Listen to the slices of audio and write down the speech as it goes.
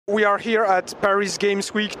We are here at Paris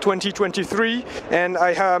Games Week 2023 and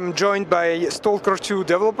I am joined by S.T.A.L.K.E.R 2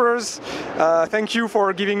 developers. Thank you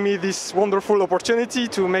for giving me this wonderful opportunity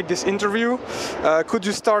to make this interview. Could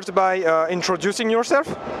you start by introducing yourself?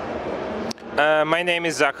 My name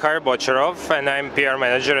is Zakhar Bocharov and I'm PR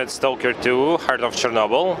manager at S.T.A.L.K.E.R 2, Heart of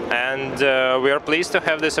Chernobyl, and we are pleased to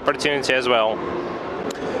have this opportunity as well.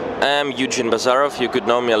 I'm Eugene Bazarov. You could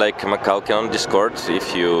know me like Macaulay on Discord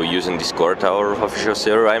if you using Discord, our official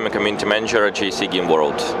server. I'm a community manager at GSC Game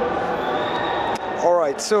World.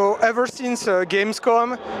 Alright, so ever since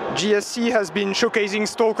Gamescom, GSC has been showcasing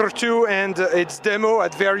S.T.A.L.K.E.R 2 and its demo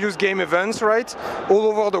at various game events, right, all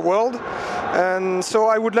over the world. And so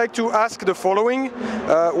I would like to ask the following.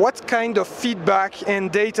 What kind of feedback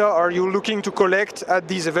and data are you looking to collect at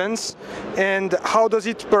these events? And how does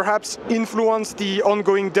it perhaps influence the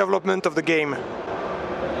ongoing development of the game?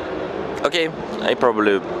 Okay, I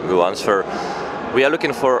probably will answer. We are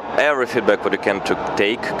looking for every feedback what we can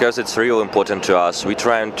take, because it's really important to us. We're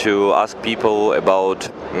trying to ask people about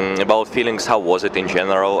feelings, how was it in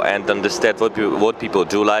general, and understand what people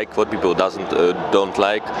do like, what people don't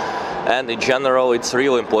like. And in general, it's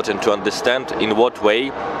really important to understand in what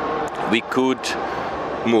way we could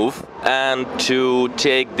move and to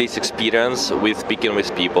take this experience with speaking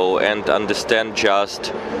with people and understand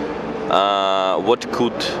just what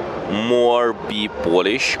could more be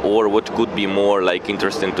polished or what could be more like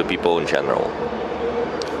interesting to people in general.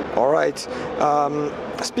 All right.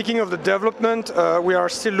 Speaking of the development, we are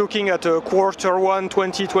still looking at a Q1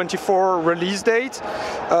 2024 release date.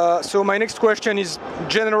 So my next question is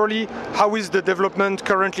generally, how is the development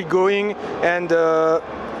currently going, and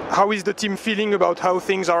how is the team feeling about how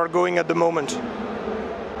things are going at the moment?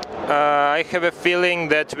 I have a feeling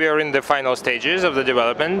that we are in the final stages of the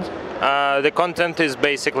development. The content is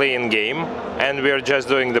basically in-game, and we are just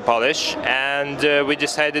doing the polish. And we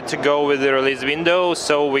decided to go with the release window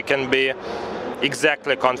so we can be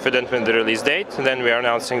exactly confident with the release date. Then we are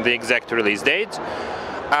announcing the exact release date.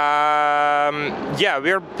 Yeah,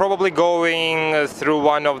 we are probably going through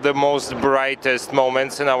one of the most brightest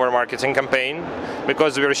moments in our marketing campaign,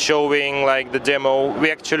 because we're showing like the demo. We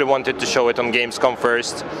actually wanted to show it on Gamescom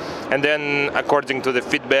first, and then according to the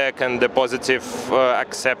feedback and the positive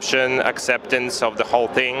acceptance of the whole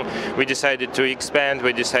thing, we decided to expand.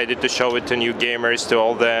 We decided to show it to new gamers, to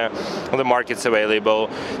all the markets available.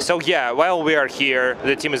 So yeah, while we are here,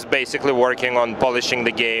 the team is basically working on polishing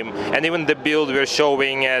the game, and even the build we're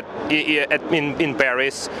showing in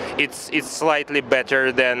Paris, it's slightly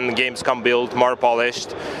better than Gamescom build, more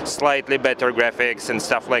polished, slightly better graphics and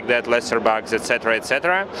stuff like that, lesser bugs, etc.,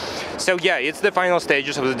 etc. So yeah, it's the final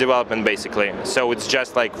stages of the development basically. So it's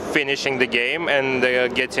just like finishing the game and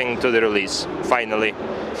getting to the release finally.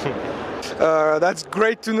 That's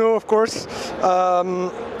great to know, of course.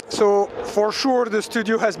 So for sure the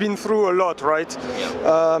studio has been through a lot, right?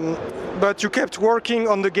 Yeah. But you kept working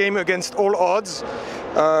on the game against all odds.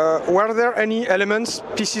 Were there any elements,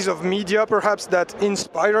 pieces of media perhaps, that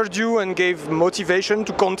inspired you and gave motivation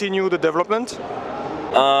to continue the development?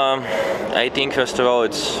 I think first of all,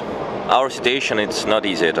 it's our situation. It's not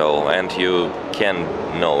easy at all, and you can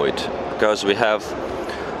know it because we have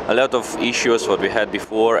a lot of issues what we had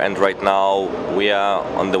before, and right now we are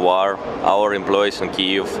on the war. Our employees in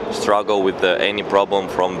Kyiv struggle with any problem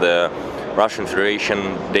from the Russian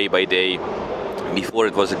Federation day by day. Before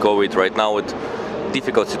it was a COVID, right now it's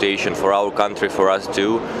difficult situation for our country, for us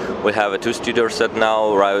too. We have two studios set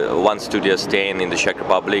now, one studio staying in the Czech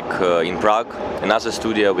Republic, in Prague, another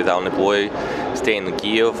studio with our employee staying in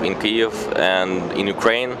Kyiv and in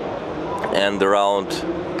Ukraine and around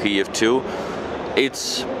Kyiv too.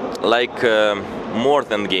 It's like more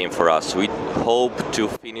than game for us. We hope to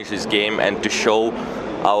finish this game and to show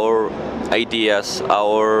our ideas,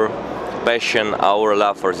 our passion, our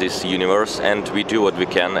love for this universe, and we do what we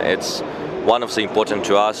can. It's one of the important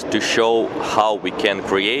to us to show how we can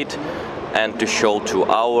create and to show to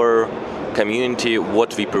our community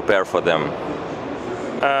what we prepare for them.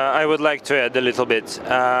 I would like to add a little bit.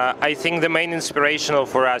 I think the main inspirational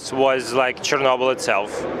for us was like Chernobyl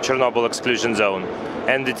itself, Chernobyl exclusion zone.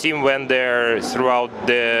 And the team went there throughout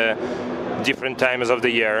the different times of the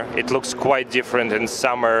year. It looks quite different in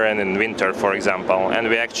summer and in winter, for example. And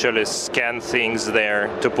we actually scan things there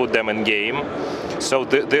to put them in game. So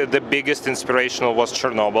the biggest inspirational was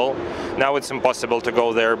Chernobyl. Now it's impossible to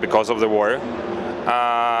go there because of the war.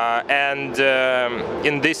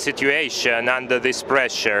 In this situation, under this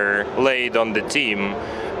pressure laid on the team,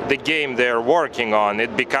 the game they're working on,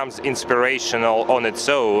 it becomes inspirational on its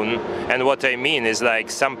own. And what I mean is,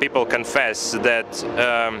 like, some people confess that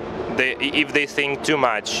if they think too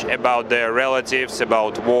much about their relatives,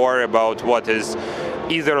 about war, about what is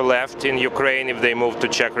either left in Ukraine if they move to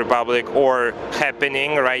Czech Republic, or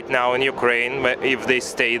happening right now in Ukraine if they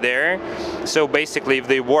stay there. So basically, if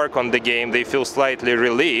they work on the game, they feel slightly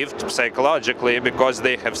relieved psychologically because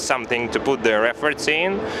they have something to put their efforts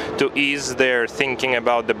in to ease their thinking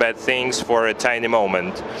about the bad things for a tiny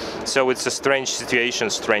moment. So it's a strange situation,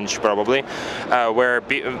 strange probably, where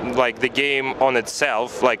like the game on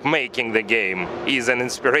itself, like making the game, is an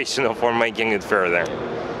inspiration for making it further.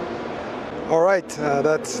 All right,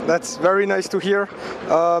 that's very nice to hear.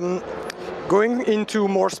 Going into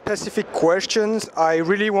more specific questions, I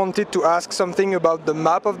really wanted to ask something about the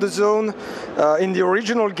map of the zone. In the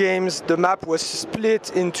original games, the map was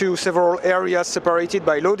split into several areas separated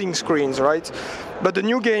by loading screens, right? But the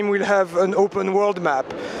new game will have an open world map.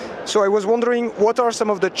 So I was wondering, what are some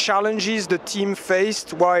of the challenges the team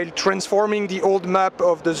faced while transforming the old map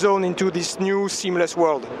of the zone into this new seamless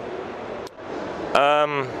world?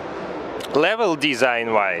 Level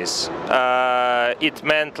design wise, it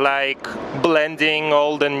meant like blending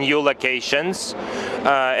all the new locations,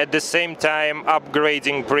 at the same time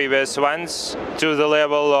upgrading previous ones to the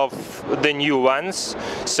level of the new ones.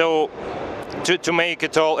 So to make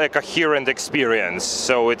it all a coherent experience.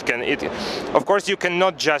 So of course you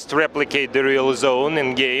cannot just replicate the real zone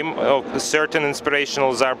in game. Certain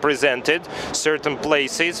inspirationals are presented, certain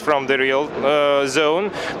places from the real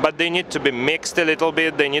zone, but they need to be mixed a little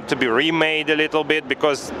bit, they need to be remade a little bit,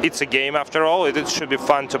 because it's a game after all, it should be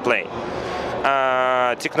fun to play.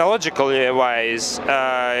 Technologically wise,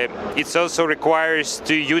 it also requires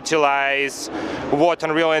to utilize what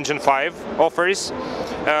Unreal Engine 5 offers.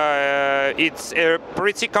 It's a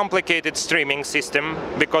pretty complicated streaming system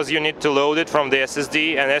because you need to load it from the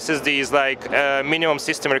SSD, and SSD is like minimum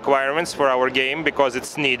system requirements for our game because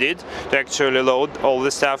it's needed to actually load all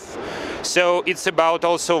the stuff. So it's about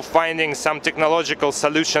also finding some technological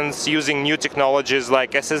solutions using new technologies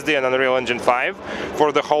like SSD and Unreal Engine 5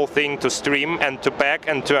 for the whole thing to stream and to pack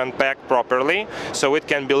and to unpack properly so it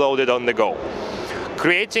can be loaded on the go.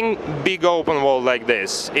 Creating big open world like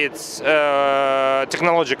this, it's a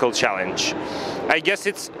technological challenge. I guess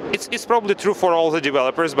it's probably true for all the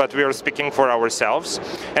developers, but we are speaking for ourselves.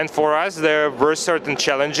 And for us, there were certain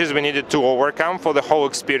challenges we needed to overcome for the whole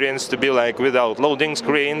experience to be like without loading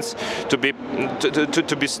screens, to be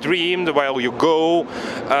streamed while you go.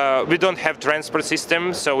 We don't have transport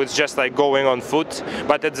system, so it's just like going on foot.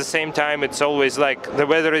 But at the same time, it's always like the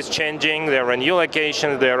weather is changing. There are new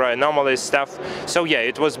locations, there are anomalous stuff. So yeah,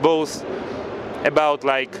 it was both about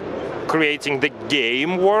like creating the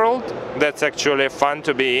game world that's actually fun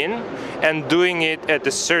to be in, and doing it at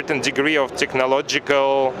a certain degree of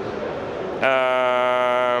technological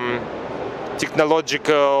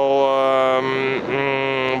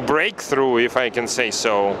breakthrough, if I can say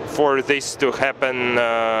so, for this to happen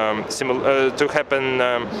on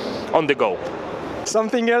the go.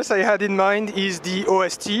 Something else I had in mind is the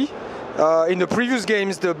OST. In the previous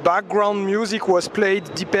games, the background music was played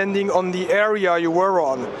depending on the area you were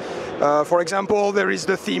on. For example, there is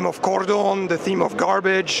the theme of Cordon, the theme of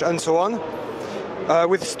Garbage, and so on.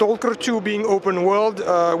 With S.T.A.L.K.E.R 2 being open world,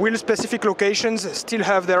 will specific locations still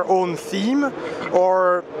have their own theme?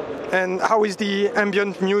 And how is the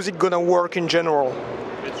ambient music gonna work in general?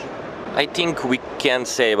 I think we can't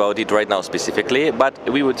say about it right now specifically, but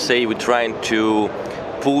we would say we're trying to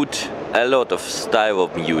put a lot of style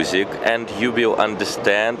of music, and you will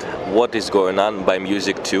understand what is going on by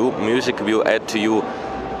music too. Music will add to you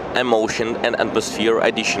emotion and atmosphere,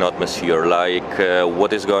 additional atmosphere, like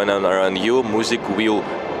what is going on around you. Music will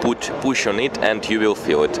push on it and you will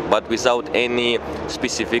feel it, but without any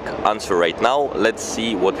specific answer right now. Let's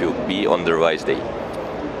see what will be on the release day.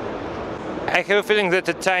 I have a feeling that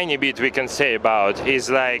a tiny bit we can say about is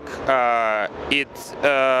like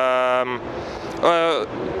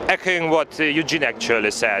echoing what Eugene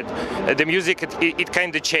actually said. The music, it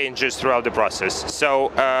kind of changes throughout the process.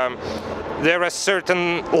 So there are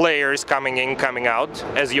certain layers coming in, coming out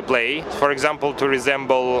as you play. For example, to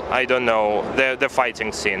resemble, I don't know, the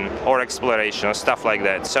fighting scene or exploration or stuff like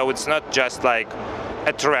that. So it's not just like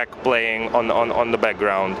a track playing on the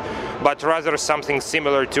background, but rather something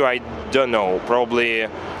similar to, I don't know, probably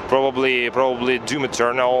Doom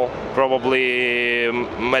Eternal, probably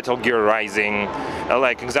Metal Gear Rising,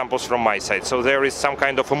 like examples from my side. So there is some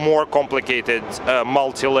kind of a more complicated,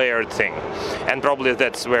 multi-layered thing, and probably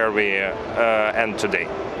that's where we end today.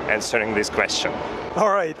 answering this question. All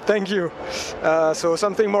right, thank you. So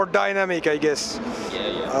something more dynamic, I guess.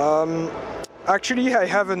 Actually, I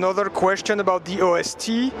have another question about the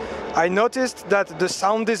OST. I noticed that the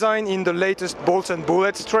sound design in the latest Bolts and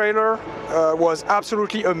Bullets trailer was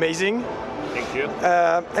absolutely amazing. Thank you.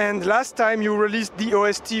 And last time you released the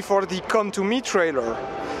OST for the Come To Me trailer.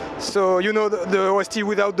 So, you know, the OST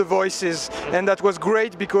without the voices, and that was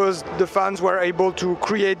great because the fans were able to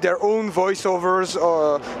create their own voiceovers,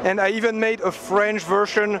 and I even made a French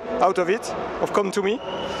version out of it, of Come To Me.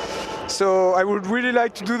 So I would really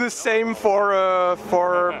like to do the same for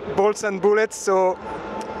Bolts and Bullets. So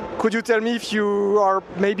could you tell me if you are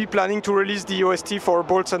maybe planning to release the OST for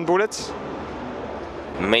Bolts and Bullets?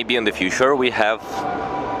 Maybe in the future we have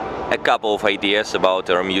a couple of ideas about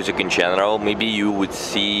our music in general. Maybe you would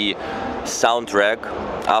see soundtrack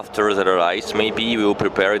after the release. Maybe we will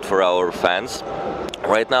prepare it for our fans.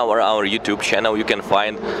 Right now on our YouTube channel you can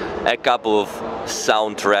find a couple of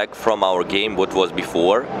soundtrack from our game what was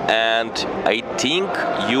before, and I think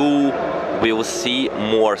you will see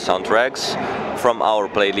more soundtracks from our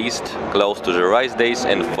playlist close to the release days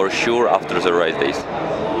and for sure after the release days.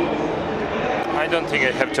 I don't think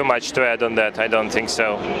I have too much to add on that. I don't think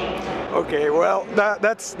so. Okay, well,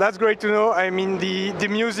 that's great to know. I mean, the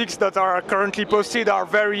musics that are currently posted are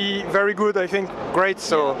very good. I think great.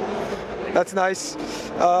 So that's nice.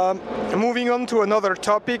 Moving on to another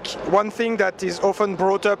topic, one thing that is often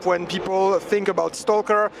brought up when people think about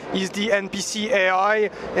Stalker is the NPC AI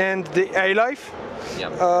and the A-Life.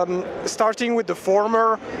 Starting with the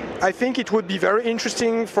former, I think it would be very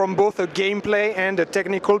interesting from both a gameplay and a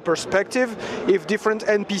technical perspective if different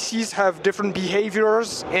NPCs have different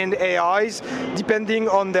behaviors and AIs depending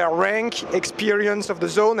on their rank, experience of the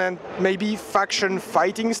zone, and maybe faction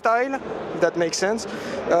fighting style, if that makes sense.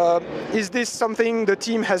 Is this something the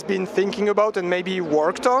team has been thinking about and maybe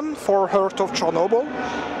worked on for Heart of Chernobyl?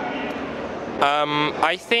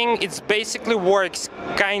 I think it basically works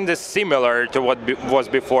kind of similar to what was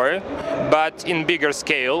before, but in bigger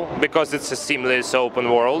scale, because it's a seamless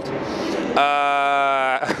open world.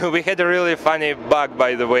 We had a really funny bug,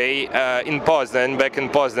 by the way, in Poznan, back in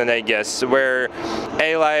Poznan, I guess, where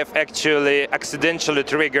A-Life actually accidentally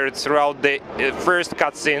triggered throughout the first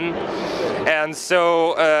cutscene. And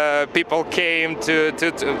so people came to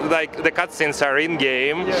like the cutscenes are in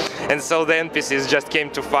game, and so the NPCs just came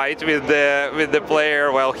to fight with the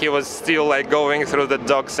player while he was still like going through the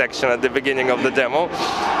dog section at the beginning of the demo.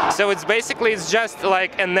 So it's just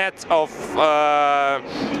like a net of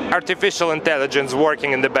artificial intelligence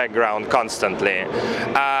working in the background constantly,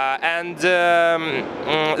 and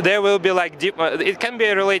there will be like it can be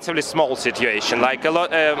a relatively small situation, like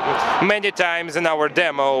many times in our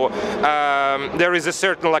demo. There is a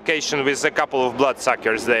certain location with a couple of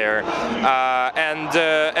bloodsuckers there, and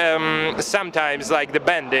sometimes like the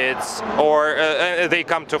bandits or they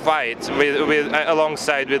come to fight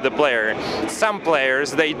alongside with the player. Some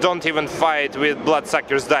players, they don't even fight with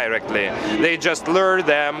bloodsuckers directly. They just lure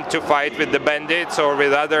them to fight with the bandits or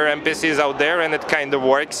with other NPCs out there, and it kind of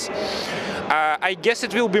works. I guess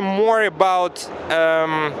it will be more about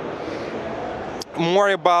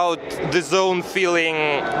the zone feeling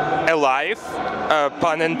alive,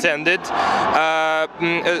 pun intended,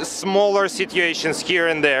 smaller situations here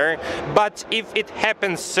and there, but if it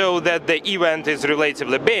happens so that the event is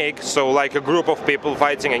relatively big, so like a group of people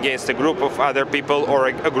fighting against a group of other people or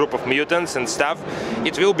a group of mutants and stuff,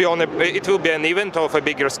 it will be an event of a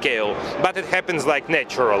bigger scale, but it happens like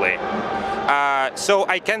naturally. So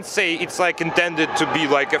I can't say it's like intended to be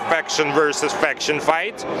like a faction versus faction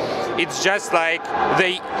fight. It's just like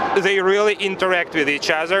they really interact with each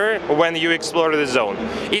other when you explore the zone.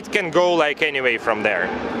 It can go like any way from there.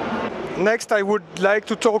 Next, I would like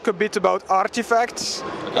to talk a bit about artifacts,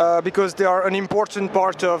 because they are an important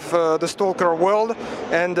part of the Stalker world,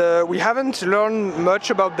 and we haven't learned much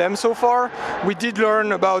about them so far. We did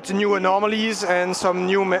learn about new anomalies and some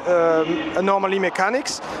new anomaly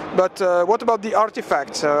mechanics, but what about the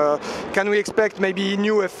artifacts? Can we expect maybe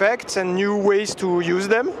new effects and new ways to use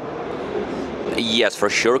them? Yes, for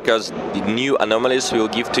sure, because the new anomalies will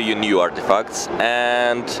give to you new artifacts,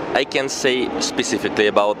 and I can say specifically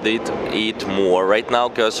about it more right now,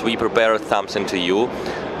 because we prepared something to you,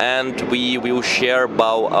 and we will share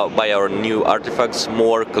by our new artifacts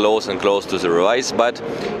more close to the release, but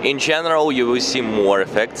in general you will see more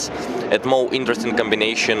effects, a more interesting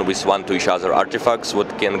combination with one to each other artifacts, what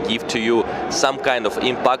can give to you some kind of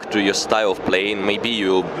impact to your style of playing. Maybe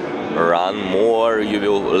you run more, you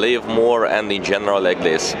will live more, and in general like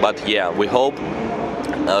this. But yeah, we hope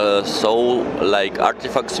so like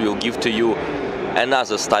artifacts will give to you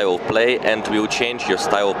another style of play and will change your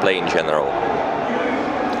style of play in general?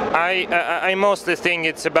 I mostly think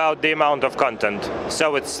it's about the amount of content.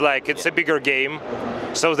 So it's like it's a bigger game,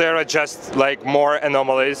 so there are just like more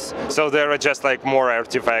anomalies, so there are just like more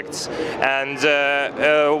artifacts. And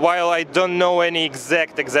while I don't know any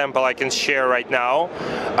exact example I can share right now,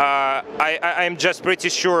 I'm just pretty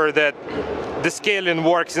sure that the scaling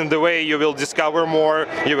works in the way you will discover more,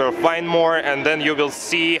 you will find more, and then you will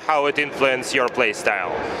see how it influences your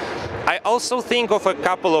playstyle. I also think of a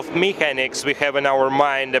couple of mechanics we have in our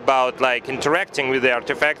mind about like interacting with the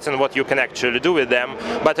artifacts and what you can actually do with them,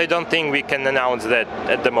 but I don't think we can announce that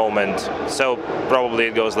at the moment. So probably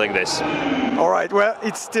it goes like this. All right, well,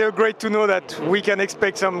 it's still great to know that we can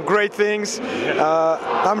expect some great things.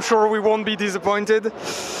 I'm sure we won't be disappointed.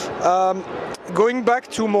 Going back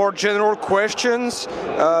to more general questions,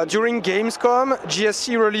 during Gamescom,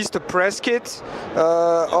 GSC released a press kit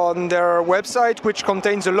on their website which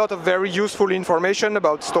contains a lot of very useful information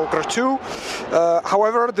about S.T.A.L.K.E.R 2.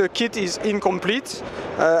 However, the kit is incomplete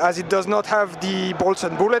as it does not have the Bolts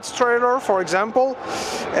and Bullets trailer, for example,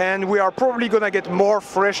 and we are probably gonna get more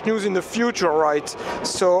fresh news in the future, right?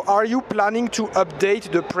 So are you planning to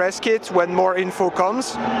update the press kit when more info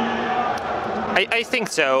comes? I think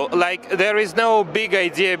so. Like, there is no big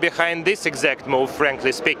idea behind this exact move,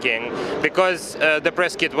 frankly speaking, because the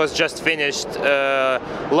press kit was just finished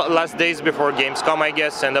last days before Gamescom, I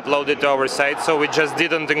guess, and uploaded to our site, so we just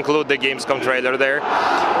didn't include the Gamescom trailer there.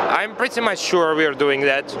 I'm pretty much sure we're doing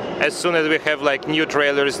that. As soon as we have like new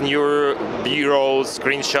trailers, new B-rolls,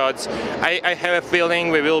 screenshots, I have a feeling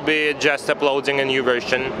we will be just uploading a new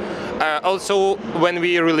version. Also, when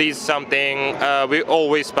we release something, we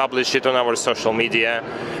always publish it on our social media.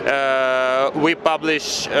 We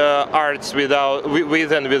publish arts with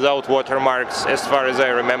and without watermarks, as far as I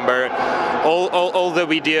remember. All the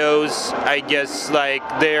videos, I guess, like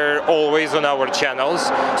they're always on our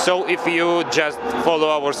channels. So if you just follow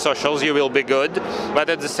our socials, you will be good. But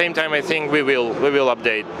at the same time, I think we will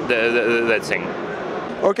update that thing.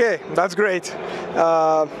 Okay, that's great.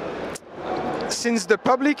 Since the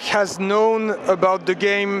public has known about the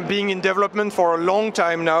game being in development for a long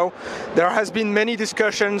time now, there has been many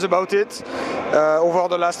discussions about it over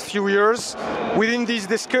the last few years. Within these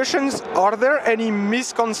discussions, are there any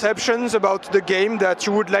misconceptions about the game that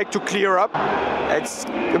you would like to clear up? It's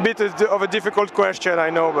a bit of a difficult question, I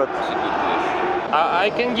know, but...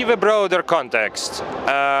 I can give a broader context.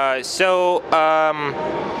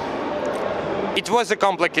 It was a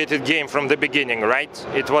complicated game from the beginning, right?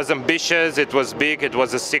 It was ambitious, it was big, it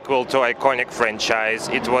was a sequel to an iconic franchise.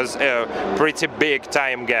 It was a pretty big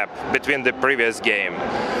time gap between the previous game.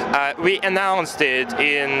 We announced it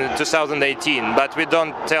in 2018, but we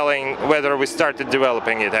don't telling whether we started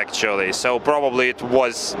developing it actually, so probably it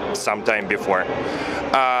was sometime before.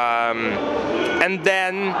 And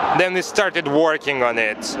then we started working on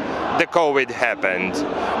it. The COVID happened.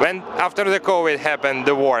 After the COVID happened,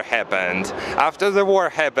 the war happened. After the war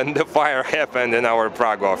happened, the fire happened in our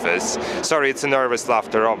Prague office. Sorry, it's a nervous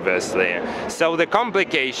laughter, obviously. So the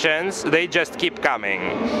complications, they just keep coming.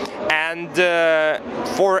 And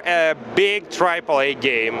for a big AAA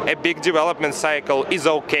game, a big development cycle is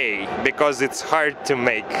okay, because it's hard to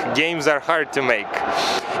make. Games are hard to make,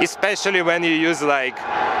 especially when you use like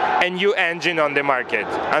a new engine on the market,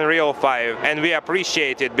 Unreal 5, and we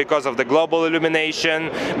appreciate it because of the global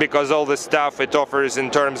illumination, because all the stuff it offers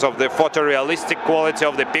in terms of the photorealistic quality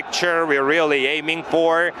of the picture we're really aiming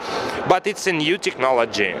for. But it's a new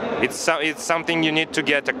technology. It's something you need to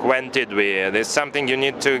get acquainted with. It's something you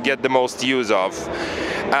need to get the most use of.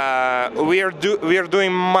 We are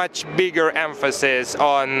doing much bigger emphasis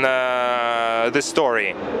on the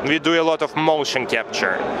story. We do a lot of motion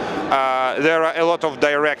capture. There are a lot of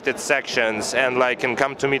directed sections, and like in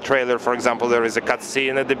Come To Me trailer, for example, there is a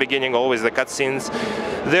cutscene at the beginning, always the cutscenes.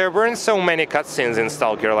 There weren't so many cutscenes in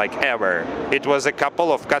S.T.A.L.K.E.R like ever. It was a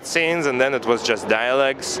couple of cutscenes and then it was just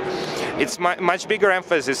dialogues. It's much bigger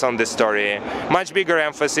emphasis on the story, much bigger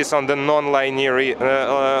emphasis on the non-linear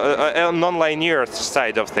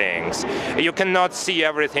side of things. You cannot see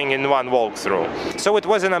everything in one walkthrough. So it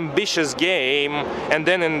was an ambitious game, and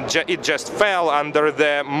then it just fell under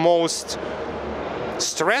the most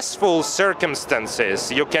stressful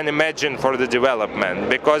circumstances you can imagine for the development,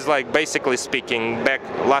 because like basically speaking, back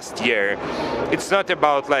last year, it's not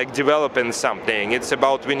about like developing something, it's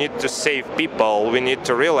about we need to save people, we need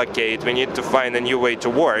to relocate, we need to find a new way to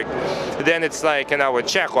work. Then it's like in our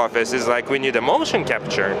Czech office is like we need a motion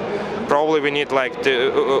capture. probably we need to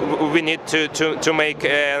make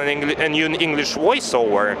a new English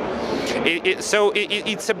voiceover.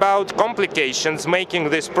 It's about complications, making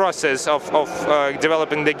this process of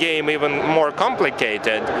developing the game even more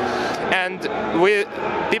complicated. And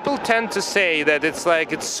people tend to say that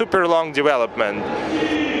it's super long development.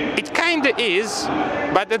 It kind of is,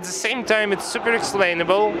 but at the same time it's super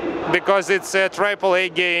explainable because it's a AAA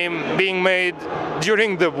game being made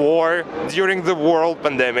during the war, during the world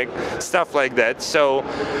pandemic, stuff like that. So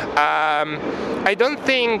I don't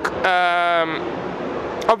think,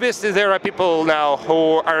 obviously there are people now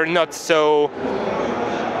who are not so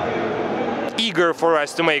eager for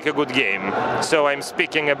us to make a good game. So I'm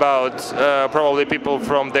speaking about probably people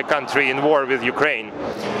from the country in war with Ukraine.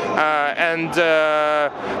 And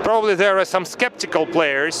probably there are some skeptical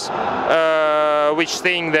players which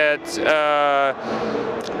think that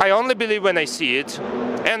I only believe when I see it,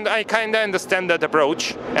 and I kind of understand that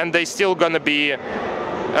approach, and they still gonna be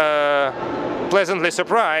pleasantly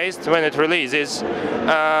surprised when it releases.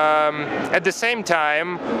 At the same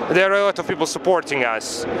time, there are a lot of people supporting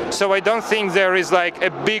us. So I don't think there is like a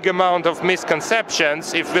big amount of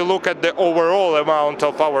misconceptions if we look at the overall amount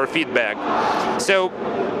of our feedback. So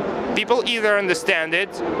people either understand it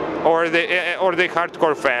or the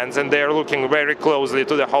hardcore fans and they are looking very closely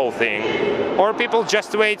to the whole thing, or people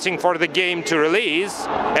just waiting for the game to release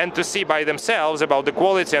and to see by themselves about the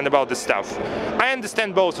quality and about the stuff. I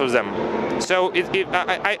understand both of them. So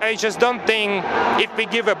I just don't think, if we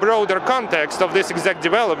give a broader context of this exact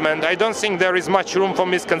development, I don't think there is much room for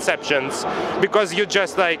misconceptions, because you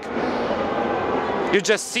just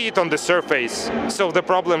see it on the surface. So the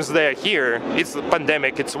problems they're here, it's the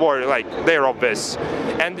pandemic, it's war, like they're obvious.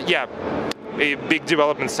 And yeah, a big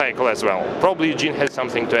development cycle as well. Probably Eugene has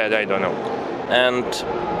something to add, I don't know. And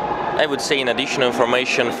I would say, in additional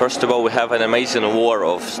information, first of all, we have an amazing war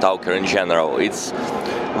of S.T.A.L.K.E.R in general. It's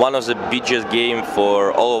one of the biggest games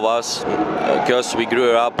for all of us, because we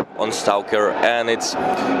grew up on S.T.A.L.K.E.R, and it's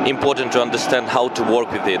important to understand how to work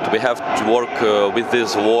with it. We have to work with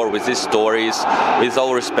this war, with these stories, with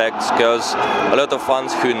all respects, because a lot of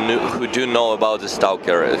fans who do know about the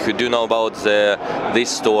S.T.A.L.K.E.R, who do know about this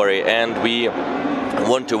story, and we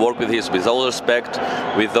want to work with this with all respect,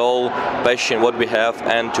 with all passion what we have,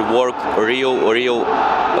 and to work real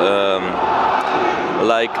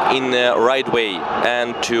like in the right way,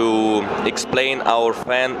 and to explain our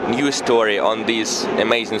fan new story on this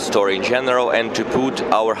amazing story in general, and to put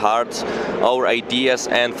our hearts, our ideas,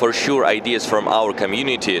 and for sure ideas from our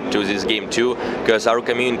community to this game too, because our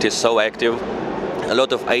community is so active. A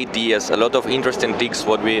lot of ideas, a lot of interesting things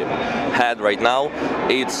what we had right now,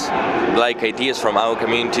 it's like ideas from our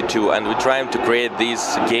community too, and we're trying to create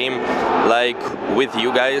this game like with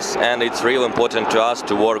you guys, and it's really important to us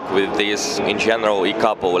to work with this in general, a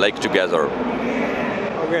couple, like together.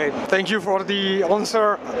 Okay, thank you for the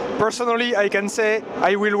answer. Personally, I can say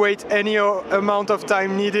I will wait any amount of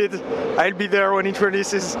time needed. I'll be there when it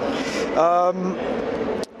releases.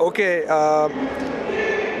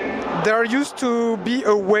 There used to be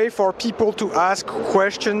a way for people to ask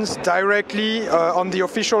questions directly on the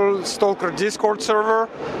official S.T.A.L.K.E.R Discord server,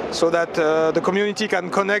 so that the community can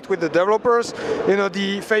connect with the developers. You know,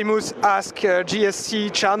 the famous Ask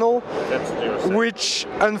GSC channel, which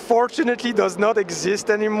unfortunately does not exist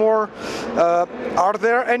anymore. Are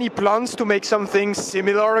there any plans to make something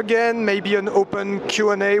similar again? Maybe an open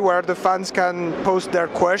Q&A where the fans can post their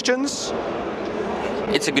questions?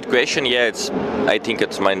 It's a good question. Yeah, I think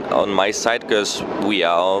it's on my side, because we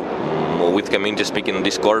are with community speaking on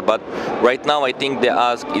Discord. But right now, I think the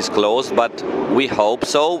ask is closed. But we hope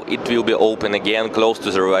so. It will be open again close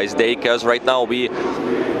to the release day, because right now we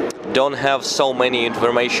don't have so many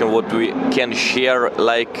information what we can share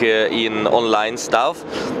like in online stuff.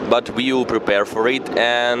 But we will prepare for it,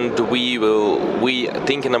 and we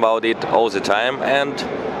thinking about it all the time. And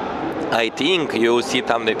I think you'll see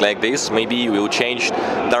something like this. Maybe we'll change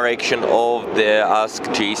direction of the Ask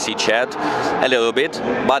GSC chat a little bit,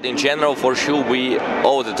 but in general, for sure, we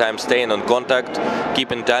all the time staying on contact,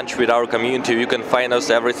 keep in touch with our community. You can find us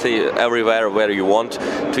everywhere where you want: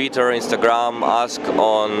 Twitter, Instagram, Ask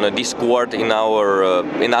on Discord, in our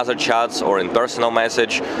in other chats, or in personal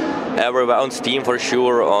message, everywhere on Steam for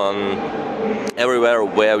sure, on everywhere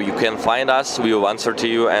where you can find us. We will answer to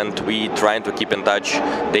you, and we trying to keep in touch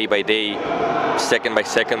day by day, second by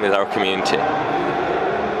second with our community.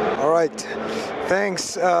 All right,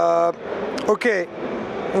 thanks. Okay,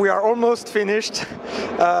 we are almost finished.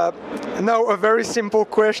 Now a very simple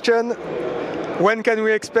question. When can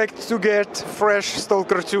we expect to get fresh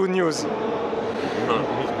S.T.A.L.K.E.R 2 news?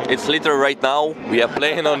 It's literally right now. We are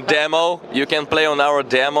playing on demo. You can play on our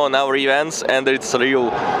demo, on our events, and it's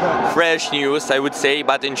real fresh news, I would say.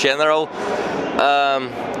 But in general,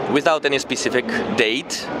 without any specific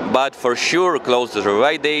date, but for sure, close to the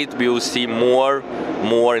right date, we will see more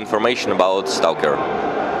information about S.T.A.L.K.E.R.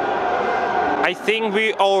 I think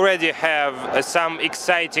we already have some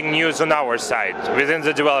exciting news on our side within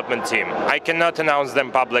the development team. I cannot announce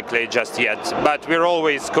them publicly just yet, but we're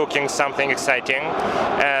always cooking something exciting.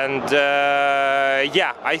 And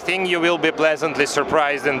yeah, I think you will be pleasantly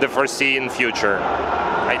surprised in the foreseen future.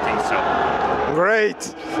 I think so.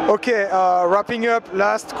 Great. Okay, wrapping up,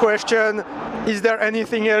 last question. Is there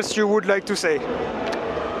anything else you would like to say?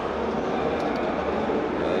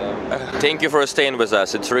 Thank you for staying with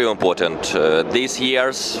us. It's really important. These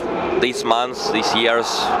years, these months, these years,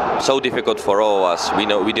 so difficult for all of us. We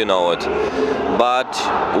do know it. But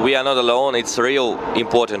we are not alone. It's real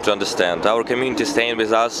important to understand. Our community staying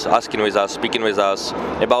with us, asking with us, speaking with us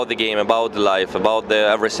about the game, about the life, about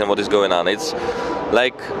everything what is going on. It's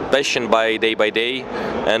like passion by day,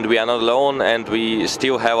 and we are not alone. And we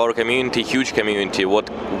still have our community, huge community, what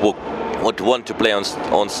want to play on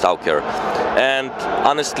S.T.A.L.K.E.R. And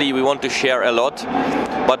honestly, we want to share a lot,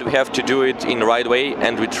 but we have to do it in the right way,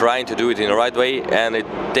 and we're trying to do it in the right way. And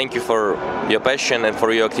thank you for your passion and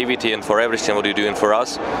for your activity and for everything what you're doing for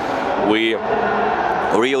us. We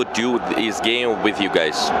really do this game with you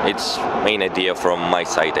guys. It's main idea from my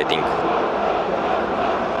side, I think.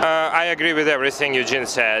 I agree with everything Eugene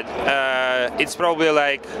said. It's probably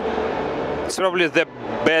the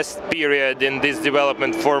best period in this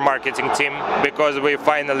development for marketing team, because we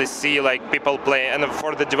finally see people play, and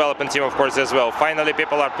for the development team of course as well. Finally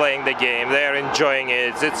people are playing the game, they are enjoying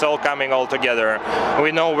it, it's all coming all together.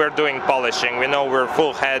 We know we're doing polishing, we know we're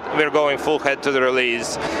going full head to the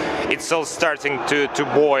release. It's all starting to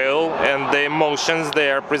boil, and the emotions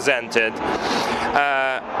they are presented.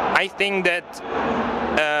 I think that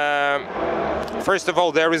first of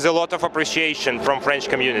all, there is a lot of appreciation from French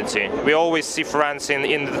community. We always see France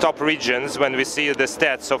in the top regions when we see the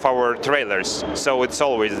stats of our trailers, so it's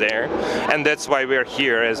always there, and that's why we're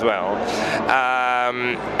here as well.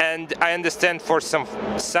 And I understand for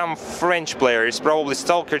some French players, probably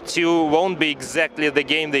S.T.A.L.K.E.R 2 won't be exactly the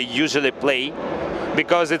game they usually play,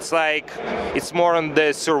 because it's more on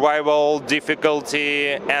the survival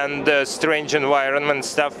difficulty and strange environment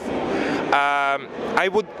stuff. I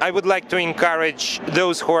would like to encourage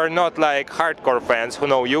those who are not hardcore fans, who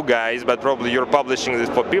know you guys, but probably you're publishing this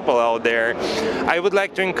for people out there. I would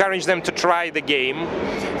like to encourage them to try the game.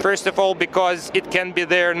 First of all, because it can be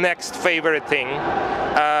their next favorite thing.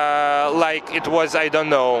 Like it was, I don't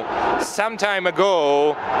know, some time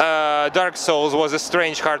ago, Dark Souls was a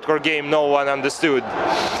strange hardcore game no one understood.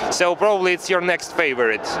 So probably it's your next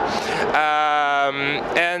favorite.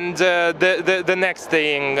 And the next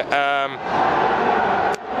thing,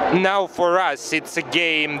 now for us, it's a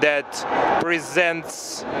game that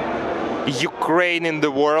presents Ukraine in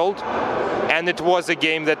the world, and it was a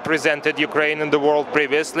game that presented Ukraine in the world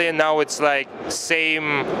previously, and now it's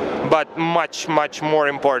same but much more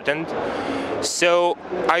important. So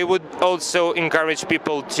I would also encourage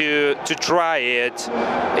people to try it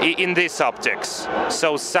in these optics.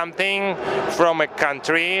 So something from a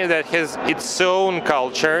country that has its own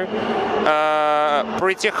culture,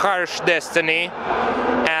 pretty harsh destiny,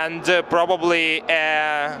 and probably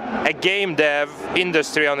a game dev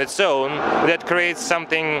industry on its own that creates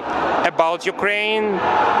something about Ukraine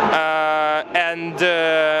and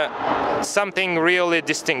something really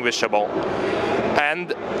distinguishable.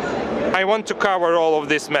 And I want to cover all of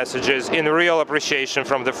these messages in real appreciation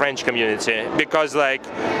from the French community, because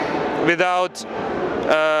without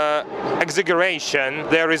exaggeration,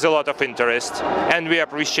 there is a lot of interest, and we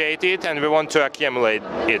appreciate it, and we want to accumulate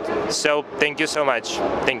it. So thank you so much.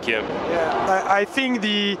 Thank you. Yeah, I think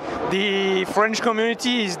the French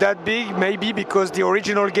community is that big, maybe because the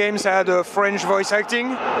original games had a French voice acting.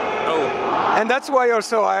 Oh. And that's why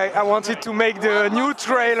also I wanted to make the new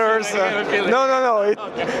trailers. No.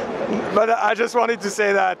 But I just wanted to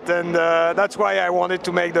say that, and that's why I wanted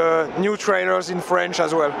to make the new trailers in French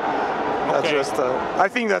as well. That's just, I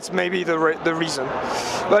think that's maybe the reason.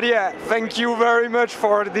 But yeah, thank you very much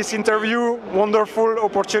for this interview. Wonderful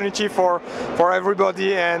opportunity for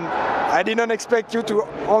everybody, and I didn't expect you to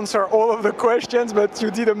answer all of the questions, but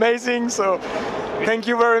you did amazing. So thank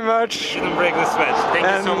you very much. Didn't break the sweat. Thank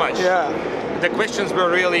you so much. Yeah. The questions were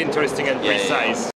really interesting and precise.